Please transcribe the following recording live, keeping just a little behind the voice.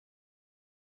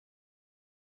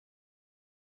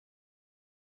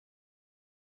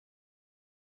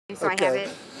So I have it.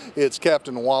 It's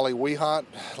Captain Wally Weehat.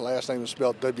 Last name is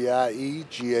spelled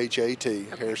W-I-E-G-H-A-T.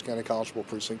 Okay. Harris County Constable,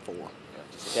 Precinct 4.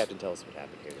 So Captain, tell us what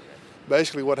happened here today.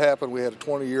 Basically what happened, we had a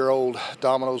 20-year-old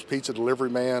Domino's pizza delivery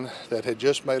man that had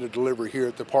just made a delivery here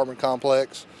at the apartment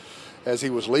complex. As he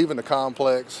was leaving the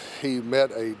complex, he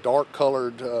met a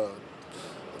dark-colored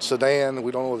sedan.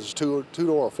 We don't know if it's a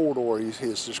two-door or four-door.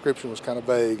 His description was kind of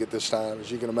vague at this time,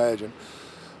 as you can imagine.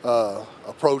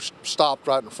 Approached, stopped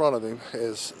right in front of him.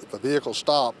 As the vehicle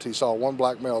stopped, he saw one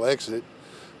black male exit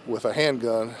with a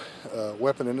handgun,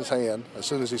 weapon in his hand. As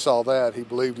soon as he saw that, he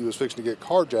believed he was fixing to get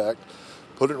carjacked,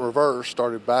 put it in reverse,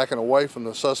 started backing away from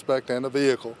the suspect and the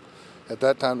vehicle. At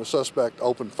that time, the suspect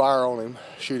opened fire on him,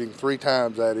 shooting 3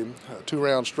 times at him. 2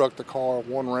 rounds struck the car,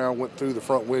 1 round went through the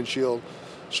front windshield,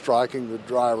 striking the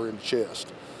driver in the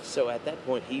chest. So at that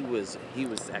point, he was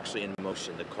actually in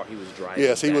motion. The car he was driving.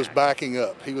 Yes, he was backing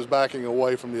up. He was backing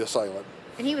away from the assailant.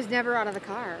 And he was never out of the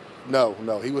car? No,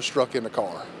 he was struck in the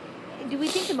car. Do we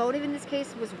think the motive in this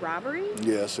case was robbery?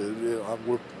 Yes,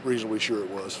 we're reasonably sure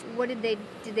it was. What did they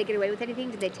get away with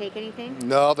anything? Did they take anything?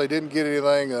 No, they didn't get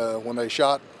anything. When they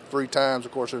shot 3 times,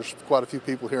 of course, there's quite a few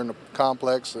people here in the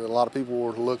complex. A lot of people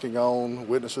were looking on,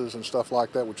 witnesses and stuff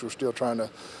like that, which we're still trying to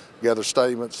gather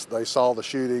statements. They saw the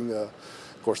shooting. Of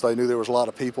course, they knew there was a lot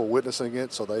of people witnessing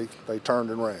it, so they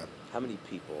turned and ran. How many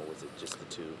people? Was it just the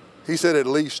 2? He said at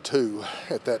least 2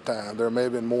 at that time. There may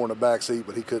have been more in the back seat,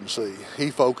 but he couldn't see. He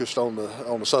focused on the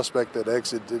suspect that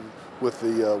exited with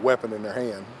the weapon in their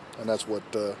hand, and that's what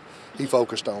he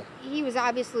focused on. He was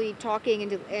obviously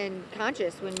talking and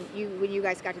conscious when you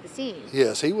guys got to the scene.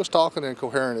 Yes, he was talking and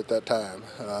coherent at that time.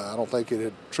 I don't think it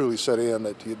had truly set in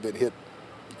that he had been hit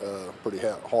pretty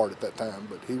hard at that time,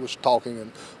 but he was talking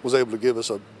and was able to give us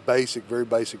a very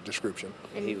basic description.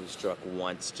 And he was struck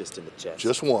once, just in the chest?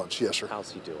 Just once, yes, sir.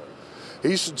 How's he doing?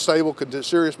 He's in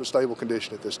serious but stable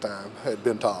condition at this time at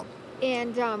Ben Taub.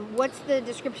 And what's the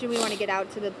description we want to get out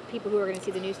to the people who are going to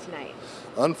see the news tonight?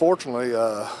 Unfortunately,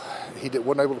 he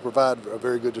wasn't able to provide a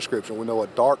very good description. We know a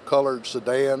dark-colored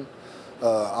sedan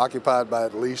occupied by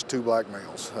at least 2 black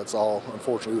males. That's all,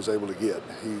 unfortunately, he was able to get.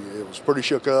 He was pretty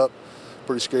shook up,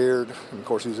 pretty scared, and of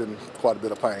course he's in quite a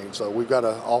bit of pain. So we've got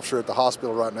an officer at the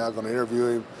hospital right now going to interview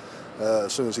him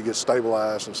as soon as he gets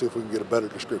stabilized and see if we can get a better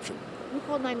description. Who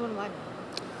called 911?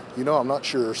 You know, I'm not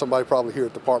sure. Somebody probably here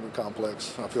at the apartment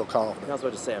complex. I feel confident. I was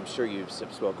about to say, I'm sure you've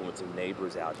spoken with some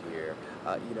neighbors out here.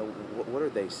 You know, what are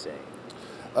they saying?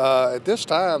 At this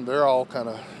time, they're all kind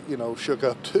of, shook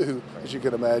up too, as you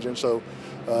can imagine. So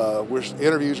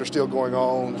interviews are still going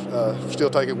on,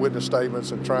 still taking witness statements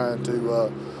and trying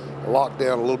to lock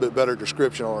down a little bit better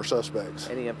description on our suspects.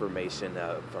 Any information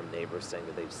from neighbors saying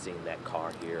that they've seen that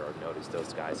car here or noticed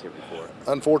those guys here before?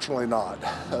 Unfortunately not.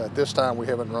 At this time we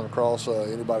haven't run across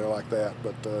anybody like that,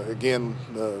 but again,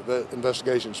 the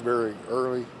investigation's very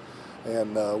early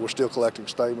and we're still collecting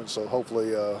statements, so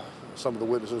hopefully some of the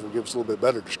witnesses will give us a little bit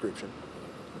better description.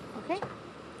 Okay.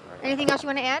 Anything else you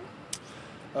want to add?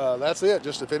 That's it.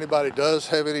 Just if anybody does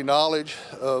have any knowledge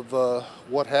of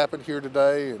what happened here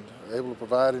today and able to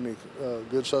provide any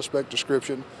good suspect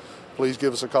description, please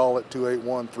give us a call at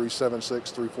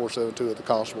 281-376-3472 at the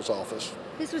constable's office.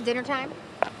 This was dinner time?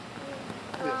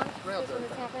 Yeah, around when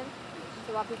this happened?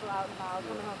 So a lot of people out and about,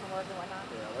 coming home from work and whatnot?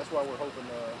 Yeah, that's why we're hoping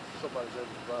somebody's able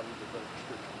to provide a little bit better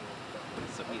description.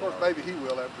 So of course, maybe he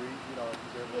will after he's able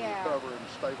to recover and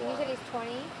stabilize. You said he's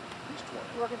 20? He's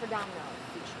 20. Working for Domino's.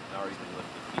 Already been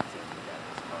lifting pizza and got in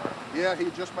his car. Yeah,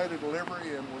 he just made a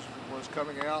delivery and was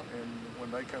coming out, and when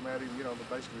they come at him,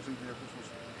 basically the 2 vehicles was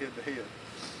head to head.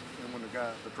 And when the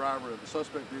driver of the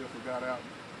suspect vehicle got out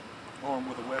armed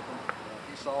with a weapon,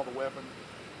 he saw the weapon,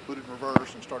 put it in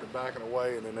reverse and started backing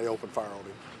away, and then they opened fire on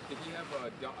him. Did he have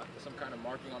some kind of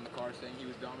marking on the car saying he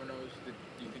was Domino's? Do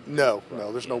you think No,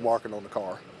 there's no marking on the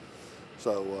car.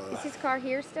 So is his car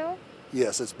here still?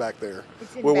 Yes, it's back there.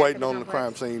 We're waiting on the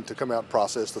crime scene to come out and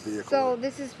process the vehicle. So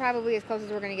this is probably as close as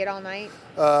we're going to get all night?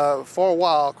 For a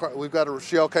while. We've got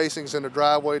shell casings in the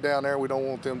driveway down there. We don't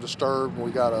want them disturbed.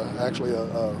 We got actually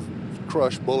a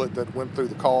crushed bullet that went through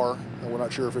the car, and we're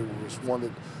not sure if it was one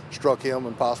that struck him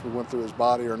and possibly went through his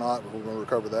body or not, but we're going to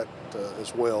recover that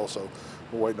as well. So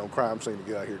we're waiting on crime scene to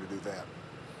get out here to do that.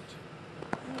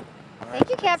 Thank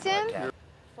you, Captain.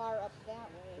 Far up that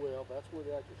way. Well, that's where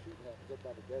the actual shooting happens, up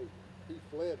by the gate. He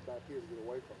fled back here to get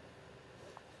away from it.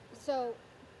 So,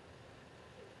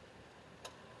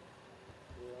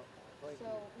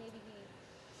 maybe he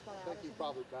spun out. I think he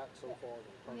probably backed so far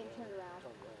that he turned around.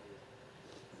 Yeah.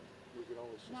 You can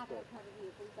only suspect. Not that kind of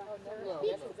vehicle. No,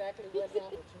 that's exactly what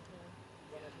happened.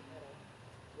 When he had a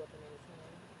weapon in his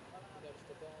hand, next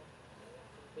to gun,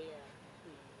 there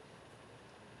he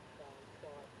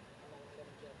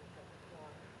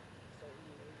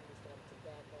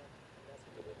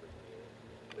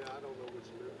don't know which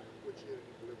unit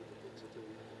he delivered the pizza to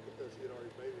because he had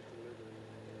already made his delivery.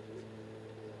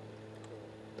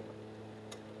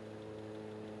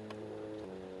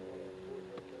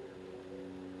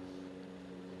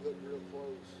 Look real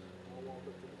close. I walk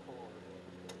up to the car,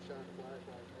 shine the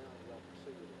flashlight down, and I can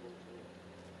see the bullets in.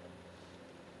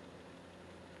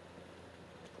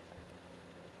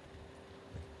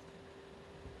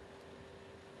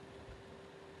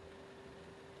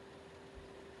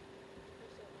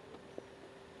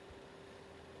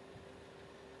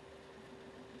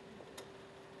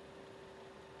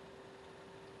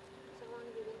 So how long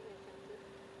have you been here, Chauncey?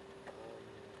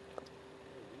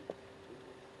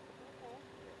 Okay.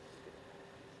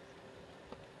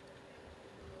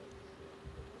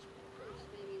 That's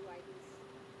maybe why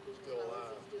he's Still doing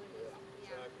alive. he's doing this.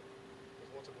 Yeah. Exactly.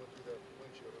 Because once I went through that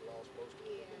windshield, it lost most of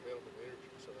the Yeah. momentum and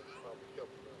energy, so that probably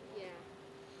helped him out a lot. Yeah.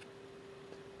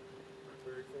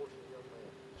 Very fortunate young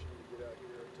man. She would get out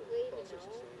here to Will you even process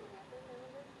know the what scene. happened, I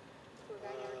wonder? Poor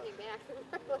guy never came back.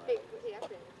 Like, what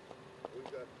happened?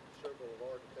 We've got several of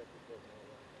our detectives working on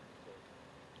that.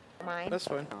 So. Mine? That's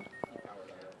fine.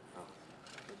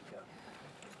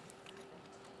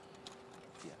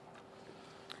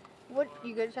 What,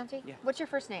 you good, Chauncey? Yeah. What's your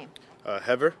first name?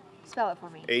 Hever, Spell it for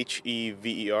me.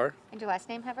 Hever. And your last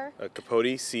name, Hever?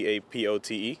 Capote,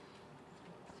 Capote.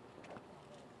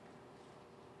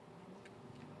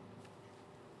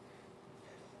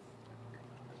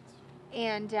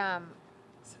 And,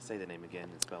 Say the name again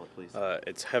and spell it, please.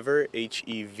 It's Hever,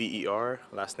 Hever.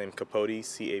 Last name Capote,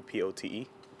 Capote.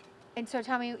 and so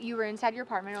tell me, you were inside your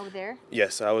apartment over there?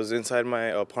 Yes, I was inside my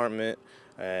apartment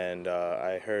and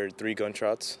I heard 3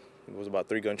 gunshots. It was about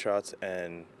 3 gunshots,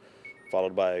 and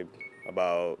followed by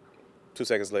about 2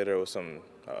 seconds later, it was some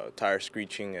tire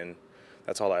screeching, and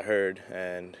that's all I heard.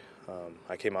 And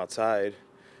I came outside.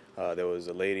 There was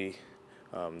a lady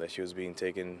that she was being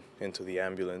taken into the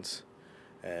ambulance,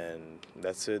 and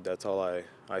that's it. That's all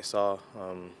I saw.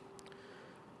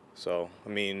 So, I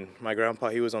mean, my grandpa,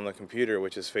 he was on the computer,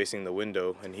 which is facing the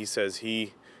window, and he says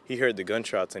he heard the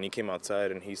gunshots, and he came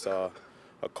outside, and he saw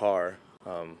a car,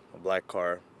 a black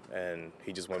car, and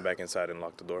he just went back inside and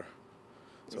locked the door.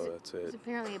 So that's There's it.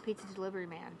 apparently a pizza delivery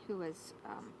man who was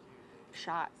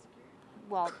shot,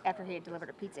 well, after he had delivered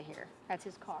a pizza here. That's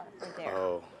his car right there.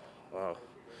 Oh, wow.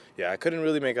 Yeah, I couldn't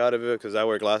really make out of it because I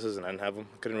wear glasses and I didn't have them.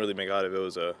 I couldn't really make out if it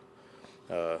was a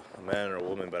man or a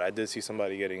woman, but I did see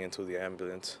somebody getting into the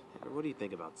ambulance. What do you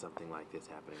think about something like this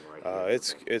happening right here?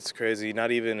 It's crazy.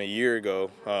 Not even a year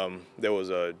ago, there was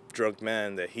a drunk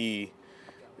man that he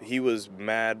was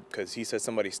mad because he said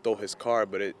somebody stole his car,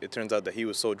 but it turns out that he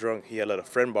was so drunk he had let a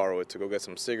friend borrow it to go get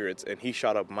some cigarettes, and he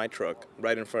shot up my truck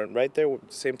right in front, right there,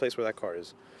 same place where that car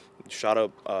is. Shot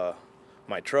up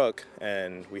my truck,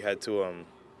 and we had to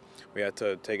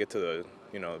take it to the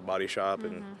body shop,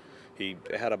 and it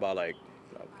had about like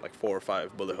 4 or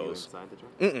 5 bullet Were you holes. inside the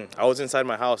truck? I was inside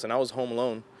my house, and I was home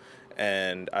alone,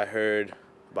 and I heard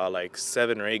about like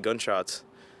 7 or 8 gunshots,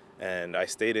 and I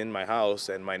stayed in my house,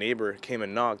 and my neighbor came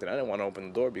and knocked, and I didn't want to open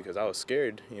the door because I was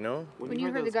scared, you know? When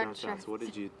you heard the gunshots, what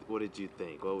did you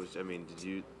think? Did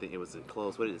you think it was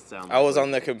close? What did it sound like? I was on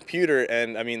the computer,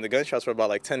 and I mean, the gunshots were about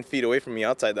like 10 feet away from me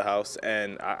outside the house,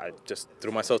 and I just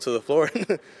threw myself to the floor.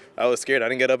 I was scared. I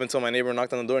didn't get up until my neighbor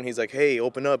knocked on the door, and he's like, "Hey,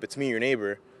 open up, it's me, your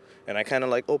neighbor." And I kind of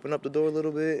like opened up the door a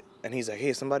little bit, and he's like,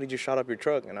 "Hey, somebody just shot up your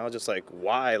truck." And I was just like,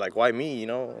 "Why? Like, why me? You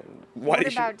know? Why What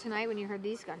did about tonight when you heard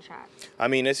these gunshots? I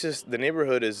mean, it's just the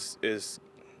neighborhood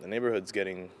the neighborhood's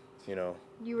getting, you know.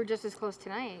 You were just as close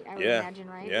tonight, I would Yeah, imagine,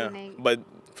 right? yeah. When they- But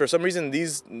for some reason,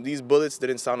 these bullets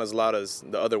didn't sound as loud as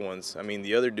the other ones. I mean,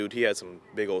 the other dude, he had some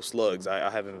big old slugs.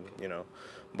 I haven't, you know,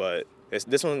 but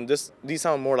these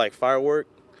sound more like firework,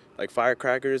 like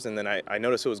firecrackers. And then I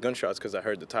noticed it was gunshots because I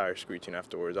heard the tire screeching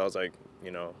afterwards. I was like, you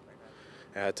know,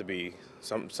 it had to be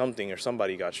something or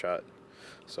somebody got shot.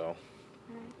 So.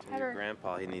 And your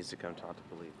grandpa, he needs to come talk to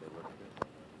police. They look good.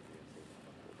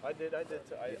 I told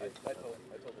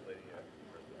the lady, yeah.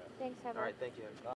 Thanks, Heather. All right, thank you.